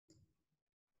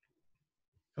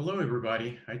Hello,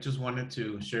 everybody. I just wanted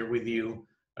to share with you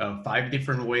 5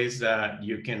 different ways that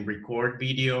you can record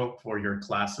video for your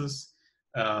classes.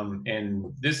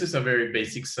 And this is a very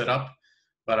basic setup,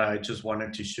 but I just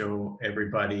wanted to show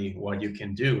everybody what you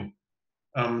can do.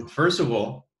 First of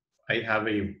all, I have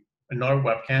another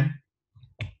webcam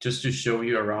just to show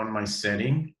you around my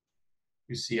setting.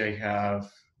 You see, I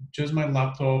have just my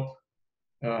laptop,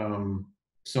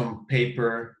 some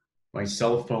paper, my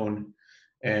cell phone,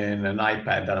 and an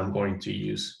iPad that I'm going to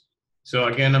use. So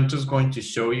again, I'm just going to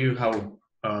show you how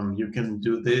you can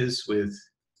do this with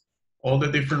all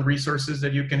the different resources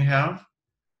that you can have,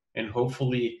 and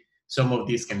hopefully some of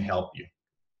these can help you.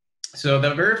 So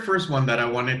the very first one that I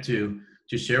wanted to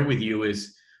share with you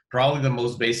is probably the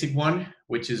most basic one,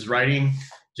 which is writing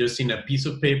just in a piece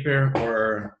of paper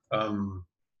or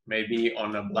maybe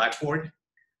on a blackboard,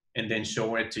 and then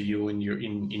show it to you in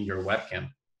your webcam.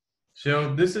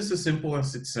 So this is as simple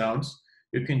as it sounds.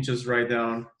 You can just write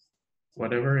down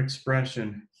whatever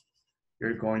expression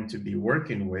you're going to be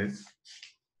working with.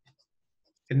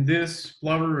 And this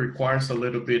probably requires a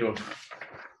little bit of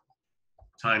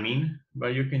timing,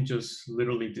 but you can just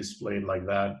literally display it like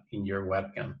that in your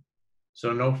webcam.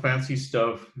 So no fancy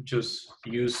stuff, just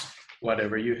use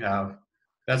whatever you have.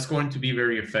 That's going to be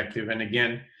very effective. And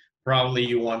again, probably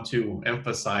you want to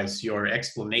emphasize your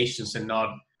explanations and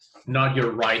not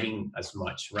your writing as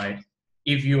much, right?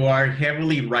 If you are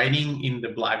heavily writing in the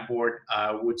Blackboard,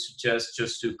 I would suggest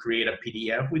just to create a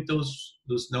PDF with those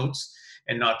notes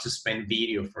and not to spend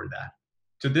video for that.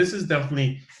 So this is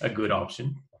definitely a good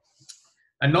option.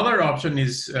 Another option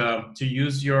is to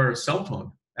use your cell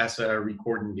phone as a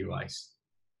recording device.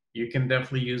 You can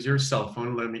definitely use your cell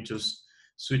phone. Let me just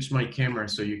switch my camera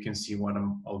so you can see what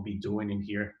I'll be doing in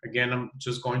here. Again, I'm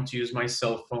just going to use my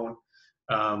cell phone.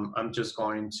 I'm just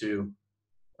going to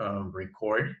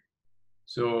record.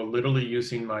 So literally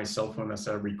using my cell phone as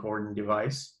a recording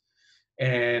device.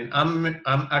 And I'm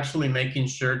actually making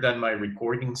sure that my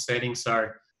recording settings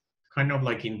are kind of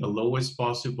like in the lowest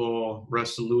possible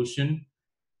resolution,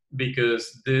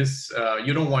 because this,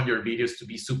 you don't want your videos to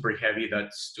be super heavy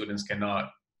that students cannot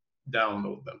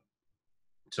download them.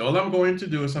 So all I'm going to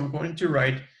do is I'm going to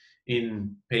write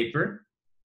in paper,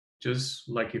 just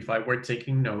like if I were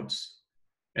taking notes,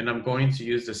 and I'm going to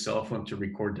use the cell phone to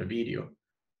record the video.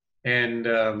 And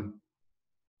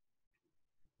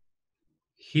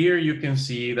here you can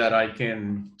see that I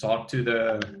can talk to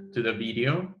the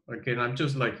video. Again, I'm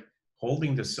just like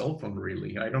holding the cell phone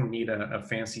really. I don't need a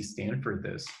fancy stand for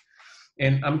this.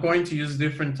 And I'm going to use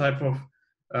different type of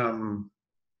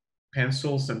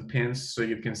pencils and pens so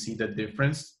you can see the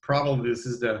difference. Probably this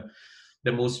is the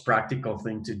most practical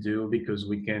thing to do, because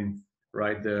we can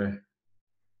write the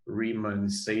Riemann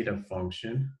zeta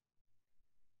function.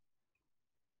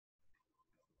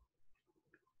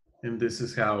 And this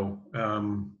is how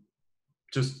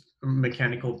just a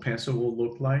mechanical pencil will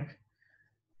look like.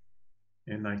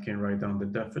 And I can write down the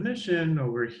definition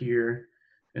over here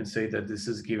and say that this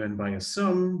is given by a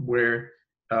sum where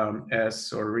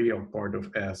s, or real part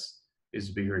of s, is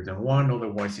bigger than 1,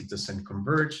 otherwise it doesn't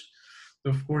converge.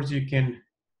 Of course, you can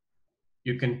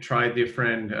try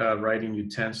different writing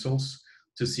utensils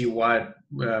to see what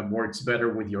works better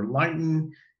with your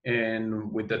lighting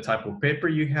and with the type of paper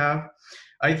you have.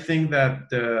 I think that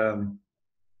the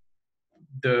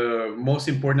most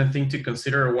important thing to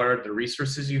consider are what are the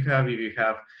resources you have. If you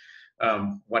have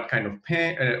what kind of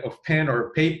pen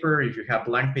or paper, if you have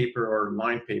blank paper or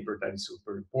lined paper, that is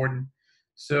super important.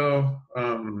 So,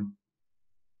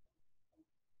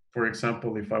 for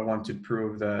example, if I want to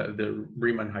prove that the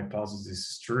Riemann hypothesis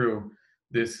is true,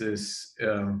 this is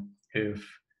if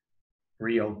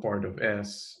real part of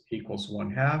s equals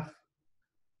 1/2,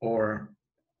 or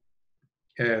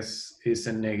s is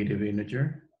a negative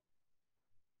integer,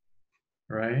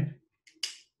 right?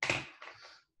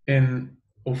 And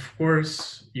of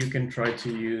course, you can try to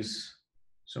use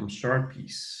some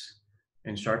Sharpies,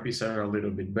 and Sharpies are a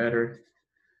little bit better.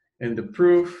 And the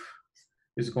proof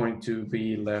is going to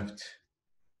be left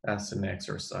as an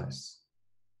exercise.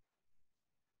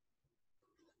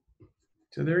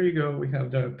 So there you go. We have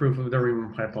the proof of the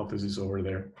Riemann hypothesis over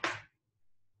there.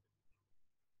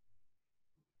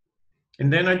 And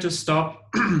then I just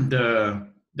stop the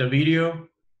video,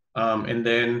 and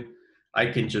then I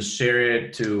can just share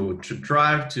it to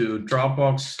Drive, to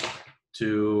Dropbox,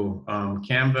 to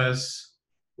Canvas,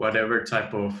 whatever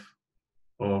type of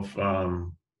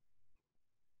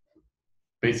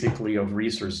basically of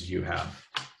resources you have.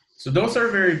 So those are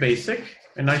very basic,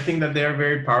 and I think that they are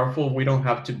very powerful. We don't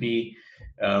have to be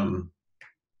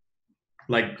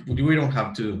we don't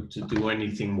have to do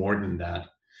anything more than that.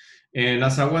 And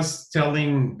as I was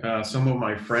telling some of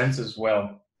my friends as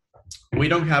well, we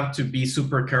don't have to be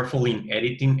super careful in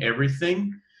editing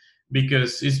everything,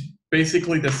 because it's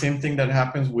basically the same thing that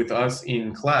happens with us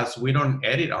in class. We don't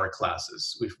edit our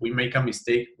classes. If we make a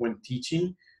mistake when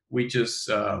teaching, we just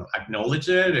acknowledge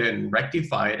it and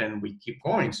rectify it, and we keep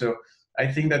going. So I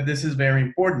think that this is very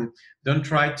important. Don't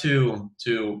try to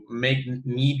make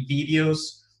neat videos.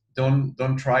 Don't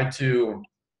try to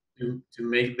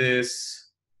make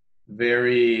this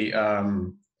very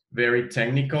very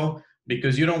technical,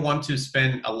 because you don't want to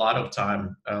spend a lot of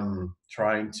time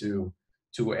trying to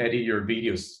edit your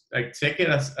videos. Like, take it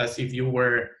as if you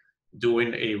were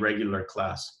doing a regular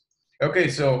class. Okay,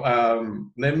 so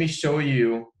let me show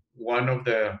you one of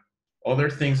the other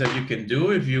things that you can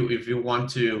do if you want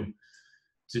to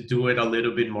do it a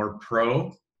little bit more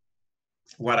pro.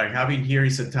 What I have in here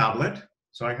is a tablet.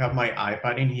 So I have my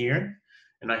iPad in here,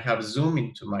 and I have Zoom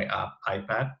into my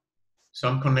iPad. So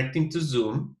I'm connecting to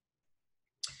Zoom.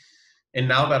 And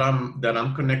now that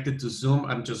I'm connected to Zoom,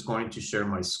 I'm just going to share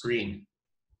my screen.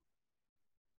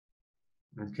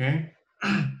 Okay.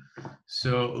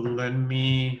 So let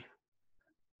me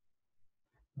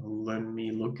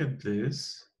look at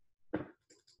this.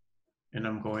 And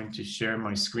I'm going to share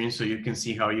my screen so you can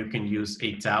see how you can use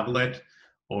a tablet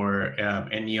or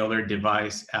any other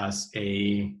device as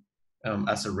a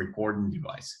recording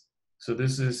device. So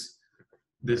this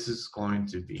is going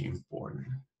to be important.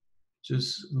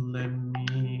 Just let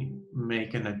me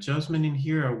make an adjustment in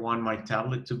here. I want my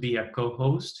tablet to be a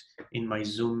co-host in my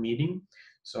Zoom meeting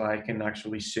so I can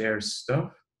actually share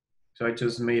stuff. So I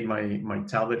just made my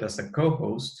tablet as a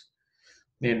co-host.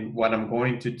 And what I'm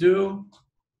going to do,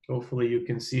 hopefully you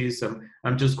can see,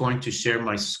 I'm just going to share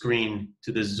my screen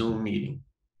to the Zoom meeting.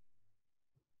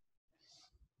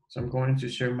 So I'm going to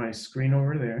share my screen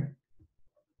over there.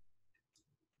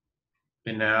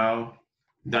 And now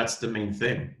that's the main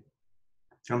thing.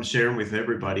 I'm sharing with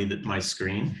everybody my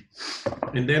screen.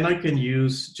 And then I can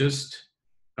use just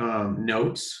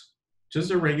notes, just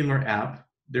a regular app.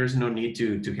 There's no need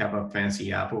to have a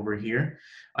fancy app over here.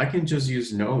 I can just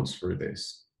use notes for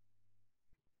this.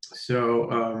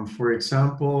 So for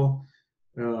example,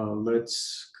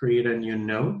 let's create a new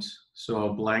note. So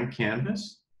a blank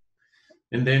canvas.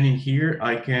 And then in here,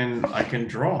 I can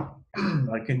draw.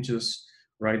 I can just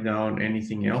write down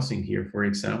anything else in here. For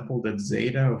example, that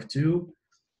zeta of 2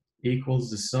 equals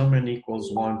the sum n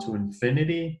equals 1 to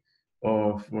infinity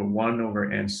of 1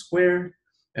 over n squared.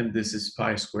 And this is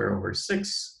pi squared over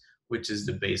 6, which is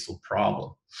the Basel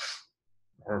problem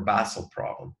or Basel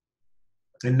problem.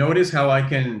 And notice how I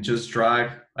can just drag,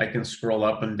 I can scroll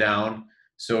up and down.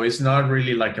 So it's not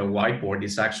really like a whiteboard.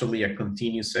 It's actually a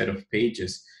continuous set of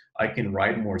pages. I can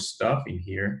write more stuff in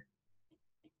here.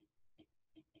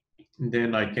 And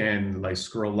then I can like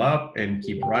scroll up and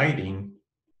keep writing.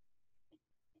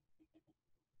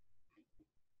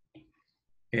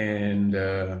 And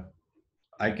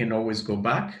I can always go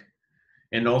back.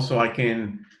 And also I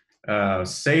can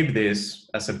save this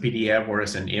as a PDF or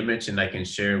as an image, and I can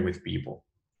share it with people.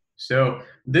 So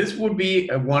this would be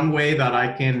one way that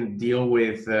I can deal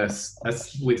with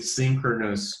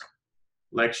synchronous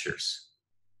lectures.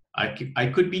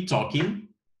 I could be talking.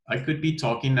 I could be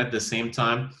talking at the same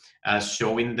time as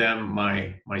showing them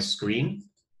my screen,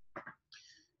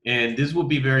 and this would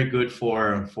be very good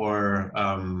for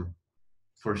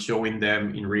showing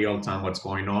them in real time what's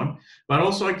going on. But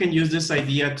also I can use this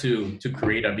idea to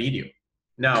create a video.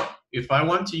 Now, if I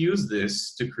want to use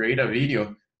this to create a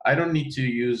video, I don't need to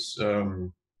use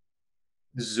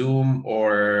Zoom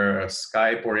or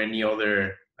Skype or any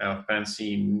other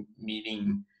fancy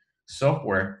meeting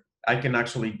software. I can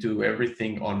actually do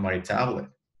everything on my tablet.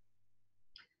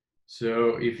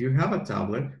 So if you have a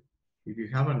tablet, if you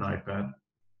have an iPad,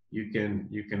 you can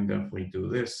definitely do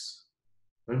this.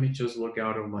 Let me just look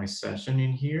out of my session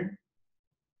in here.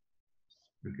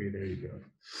 Okay, there you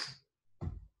go.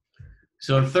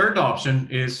 So the third option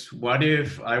is, what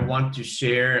if I want to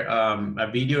share a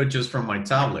video just from my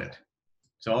tablet?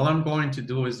 So all I'm going to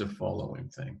do is the following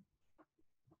thing.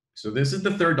 So this is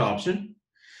the third option.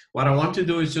 What I want to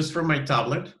do is just from my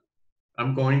tablet,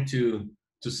 I'm going to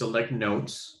select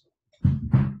notes.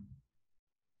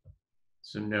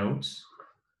 So notes.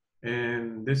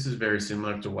 And this is very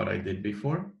similar to what I did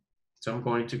before. So I'm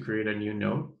going to create a new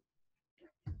note.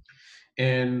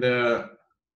 And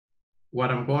what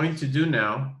I'm going to do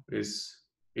now is,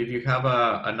 if you have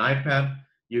an iPad,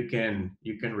 you can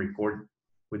record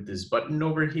with this button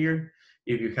over here.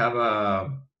 If you have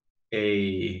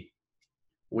a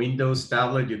Windows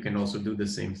tablet, you can also do the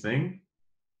same thing,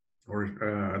 or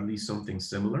at least something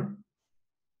similar.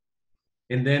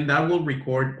 And then that will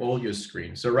record all your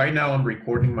screen. So right now I'm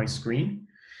recording my screen,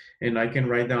 and I can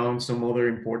write down some other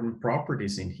important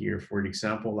properties in here. For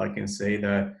example, I can say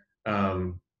that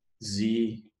the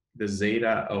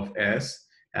zeta of S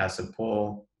has a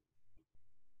pole,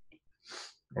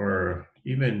 or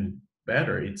even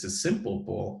better, it's a simple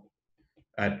pole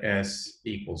at S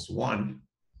equals 1.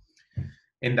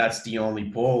 And that's the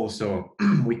only pole, so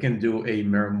we can do a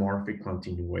meromorphic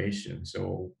continuation.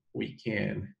 So we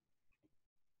can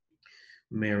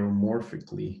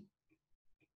meromorphically,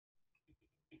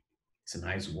 it's a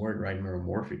nice word, right?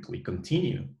 Meromorphically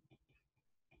continue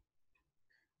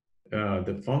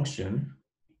the function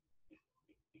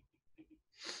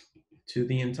to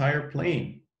the entire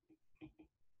plane.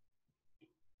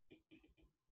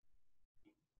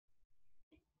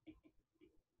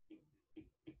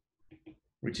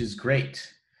 Which is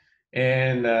great.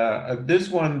 And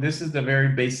this is the very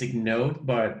basic note,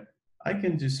 but I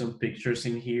can do some pictures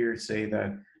in here, say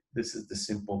that this is the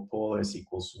simple pole S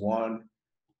equals 1,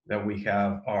 that we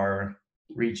have our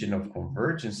region of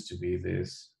convergence to be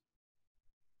this.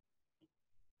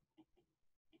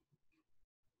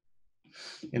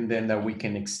 And then that we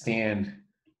can extend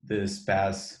this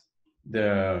past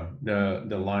the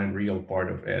line real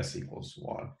part of S equals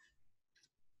 1.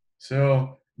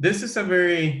 So this is a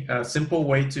very simple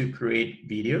way to create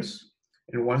videos.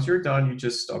 And once you're done, you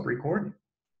just stop recording.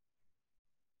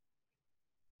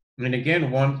 And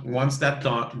again, once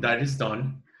that is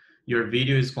done, your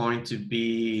video is going to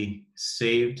be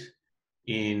saved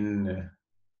in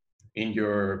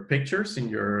your pictures, in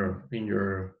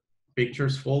your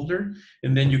pictures folder,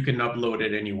 and then you can upload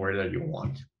it anywhere that you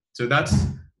want. So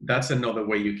that's another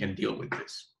way you can deal with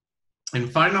this. And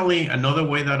finally, another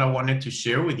way that I wanted to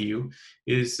share with you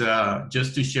is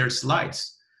just to share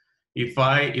slides. If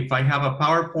I have a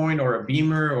PowerPoint or a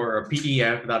Beamer or a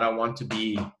PDF that I want to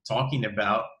be talking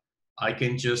about, I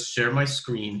can just share my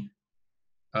screen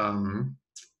and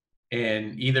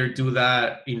either do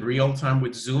that in real time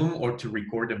with Zoom or to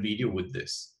record a video with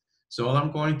this. So all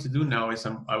I'm going to do now is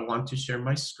I want to share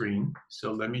my screen.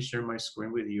 So let me share my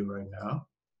screen with you right now.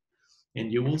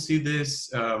 And you will see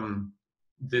this,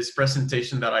 this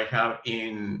presentation that I have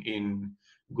in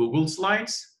Google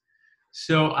Slides.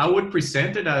 So I would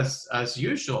present it as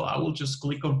usual. I will just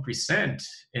click on present,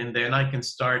 and then I can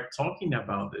start talking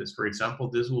about this. For example,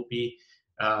 this will be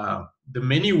the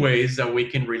many ways that we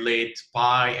can relate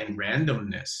pi and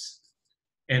randomness.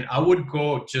 And I would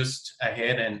go just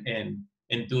ahead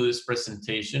and do this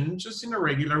presentation just in a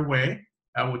regular way.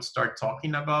 I would start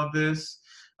talking about this.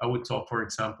 I would talk, for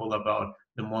example, about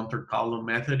the Monte Carlo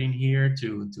method in here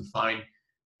to find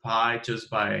pi just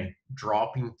by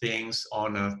dropping things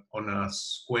on a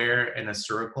square and a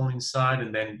circle inside,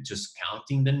 and then just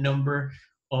counting the number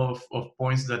of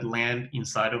points that land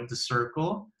inside of the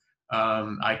circle.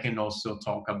 I can also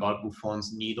talk about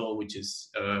Buffon's needle, which is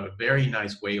a very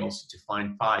nice way also to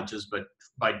find pi just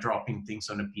by dropping things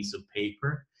on a piece of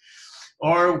paper.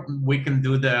 Or we can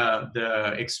do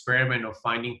the experiment of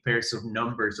finding pairs of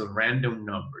numbers, of random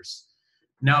numbers.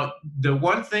 Now, the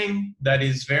one thing that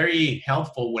is very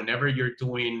helpful whenever you're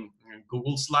doing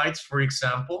Google Slides, for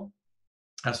example,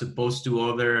 as opposed to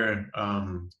other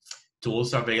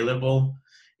tools available,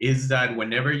 is that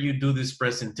whenever you do this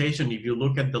presentation, if you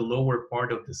look at the lower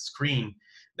part of the screen,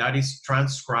 that is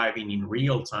transcribing in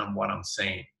real time what I'm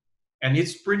saying. And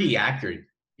it's pretty accurate.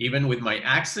 Even with my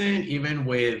accent, even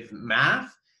with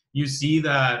math, you see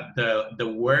that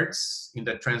the words in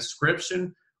the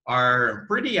transcription are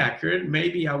pretty accurate.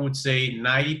 Maybe I would say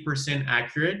 90%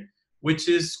 accurate, which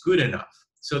is good enough.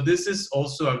 So this is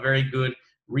also a very good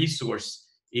resource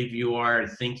if you are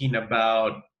thinking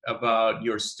about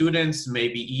your students,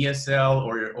 maybe ESL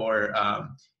or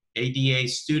ADA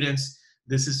students.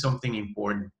 This is something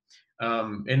important.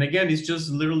 And again, it's just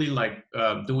literally like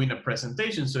doing a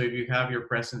presentation. So if you have your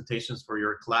presentations for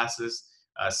your classes,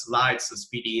 slides as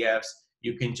PDFs,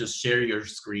 you can just share your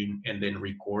screen and then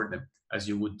record them as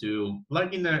you would do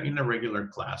like in a regular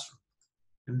classroom.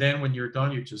 And then when you're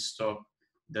done, you just stop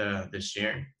the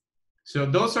sharing. So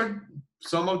those are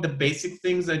some of the basic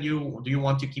things that you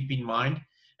want to keep in mind.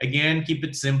 Again, keep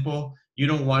it simple. You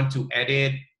don't want to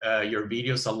edit your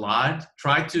videos a lot.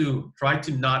 Try to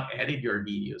not edit your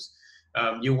videos.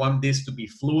 You want this to be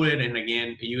fluid, and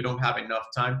again, you don't have enough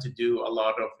time to do a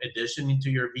lot of addition into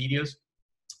your videos.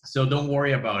 So don't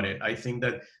worry about it. I think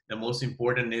that the most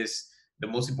important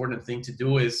thing to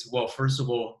do is, well, first of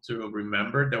all, to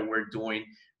remember that we're doing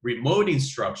remote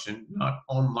instruction, not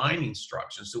online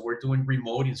instruction. So we're doing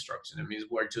remote instruction. It means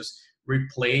we're just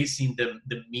replacing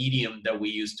the medium that we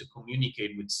use to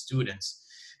communicate with students.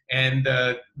 And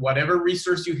whatever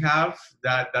resource you have,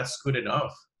 that's good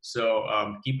enough.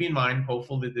 So keep in mind,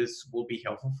 hopefully this will be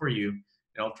helpful for you,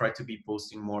 and I'll try to be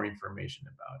posting more information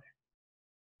about it.